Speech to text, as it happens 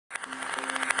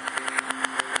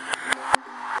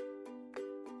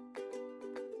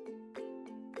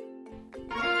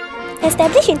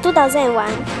Established in 2001,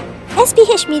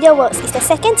 SPH Media Works is the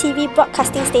second TV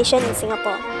broadcasting station in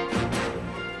Singapore.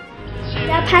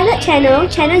 Their pilot channel,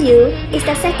 Channel U, is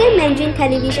the second Mandarin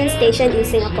television station in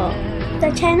Singapore.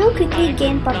 The channel quickly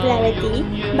gained popularity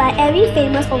by airing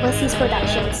famous overseas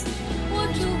productions.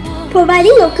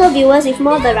 Providing local viewers with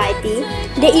more variety,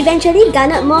 they eventually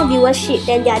garnered more viewership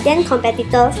than their then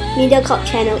competitor, Mediacorp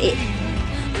Channel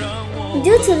 8.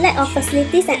 Due to lack of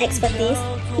facilities and expertise,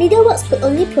 MediaWorks could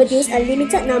only produce a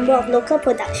limited number of local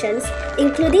productions,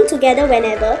 including Together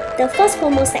Whenever, the first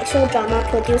homosexual drama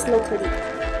produced locally.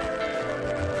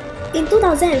 In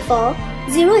 2004,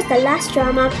 Zero is the last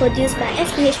drama produced by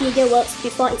SPH MediaWorks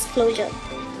before its closure.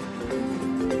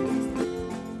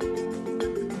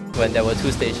 When there were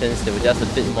two stations, they were just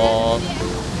a bit more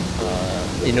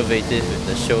innovative with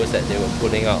the shows that they were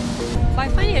putting out. I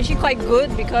find it actually quite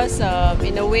good because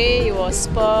in a way it will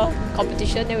spur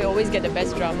competition, then we always get the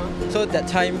best drama. So that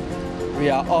time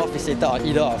we are all fixated on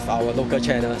either of our local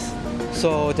channels.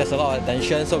 So there's a lot of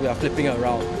attention, so we are flipping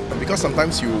around. Because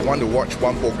sometimes you want to watch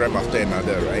one program after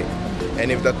another, right? And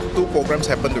if the two programs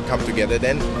happen to come together,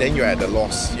 then you're at a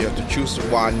loss. You have to choose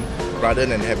one rather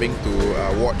than having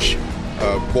to watch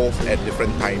both at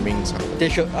different timings. They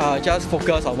should just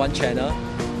focus on one channel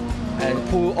and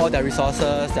pool all their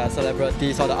resources, their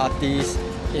celebrities, all the artists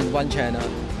in one channel.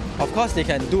 Of course, they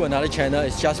can do another channel,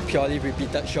 it's just purely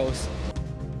repeated shows.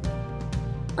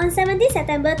 On 17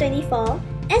 September 2024,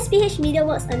 SPH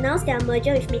MediaWorks announced their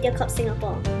merger with Mediacorp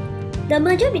Singapore. The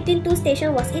merger between two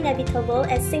stations was inevitable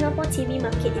as Singapore TV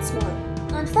market is small.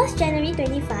 On 1st January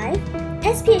 25,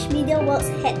 SPH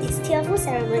MediaWorks had its tearful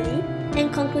ceremony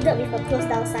and concluded with a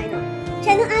close-down sign-off.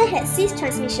 Channel I had ceased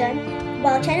transmission,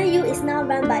 while Channel U is now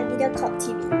run by Mediacorp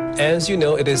TV. As you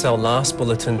know, it is our last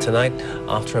bulletin tonight.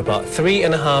 After about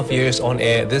 3.5 years on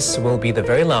air, this will be the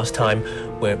very last time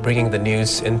we're bringing the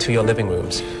news into your living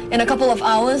rooms. In a couple of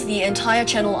hours, the entire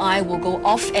Channel I will go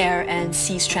off-air and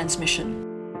cease transmission.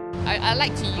 I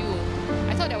liked You.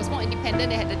 I thought that was more independent,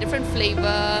 they had a different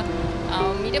flavour.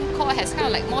 Mediacorp has kind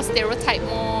of like more stereotype,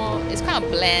 it's kind of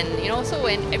bland, you know, so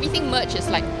when everything merged, it's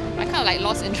like, I kind of like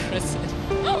lost interest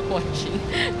in watching.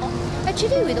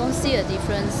 Actually, we don't see a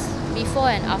difference before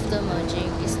and after merging.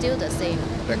 It's still the same.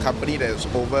 The company that is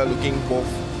overlooking both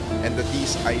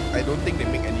entities, I don't think they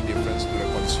make any difference to the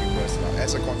consumers.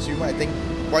 As a consumer, I think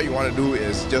what you want to do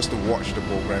is just to watch the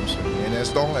programs, and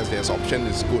as long as there's option,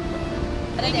 it's good.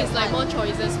 I think it's like more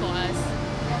choices for us.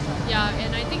 Yeah,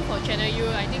 and I think for Channel U,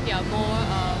 I think they are more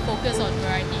focused on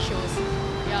variety shows,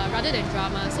 yeah, rather than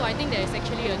drama. So I think there is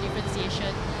actually a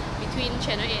differentiation between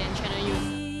Channel A and Channel U.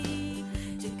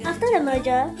 After the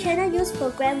merger, Channel U's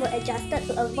program were adjusted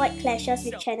to avoid clashes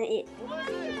with Channel 8.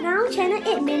 Now, Channel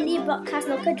 8 mainly broadcasts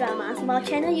local dramas, while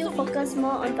Channel U focus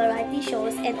more on variety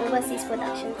shows and overseas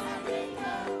productions.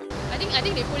 I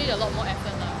think they put in a lot more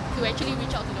effort to actually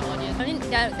reach out to the audience. I mean,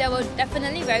 there were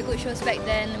definitely very good shows back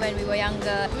then when we were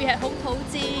younger. We had Hong Tou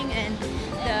Jing and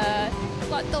the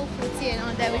Dou Fu Jie and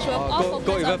all that, which were all focused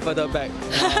Go even further back.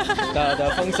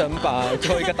 the Feng Shen Ba,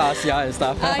 做一个大虾 and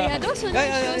stuff. Yeah, those were the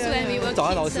shows when we were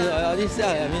kids.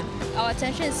 Our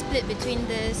attention is split between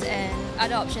this and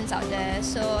other options out there,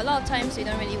 so a lot of times we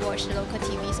don't really watch the local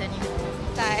TVs anymore.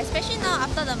 Especially now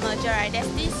after the merger, right,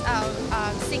 there's this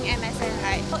Sing MSN,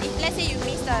 right? So if let's say you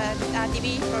miss the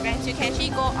TV programs, you can actually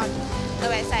go on the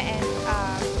website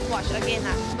and watch again.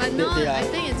 But now I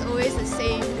think it's always the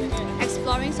same,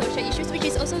 exploring social issues, which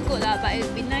is also good, but it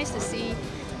would be nice to see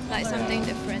like something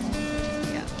different.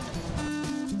 Yeah.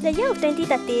 The year of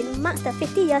 2013 marks the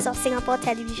 50 years of Singapore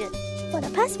television. For the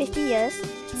past 50 years,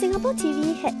 Singapore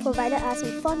TV had provided us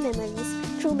with fond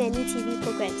memories through many TV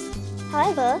programs.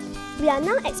 However, we are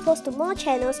now exposed to more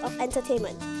channels of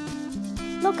entertainment.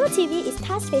 Local TV is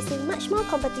thus facing much more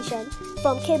competition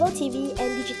from cable TV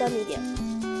and digital media.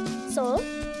 So,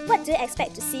 what do you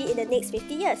expect to see in the next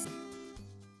 50 years?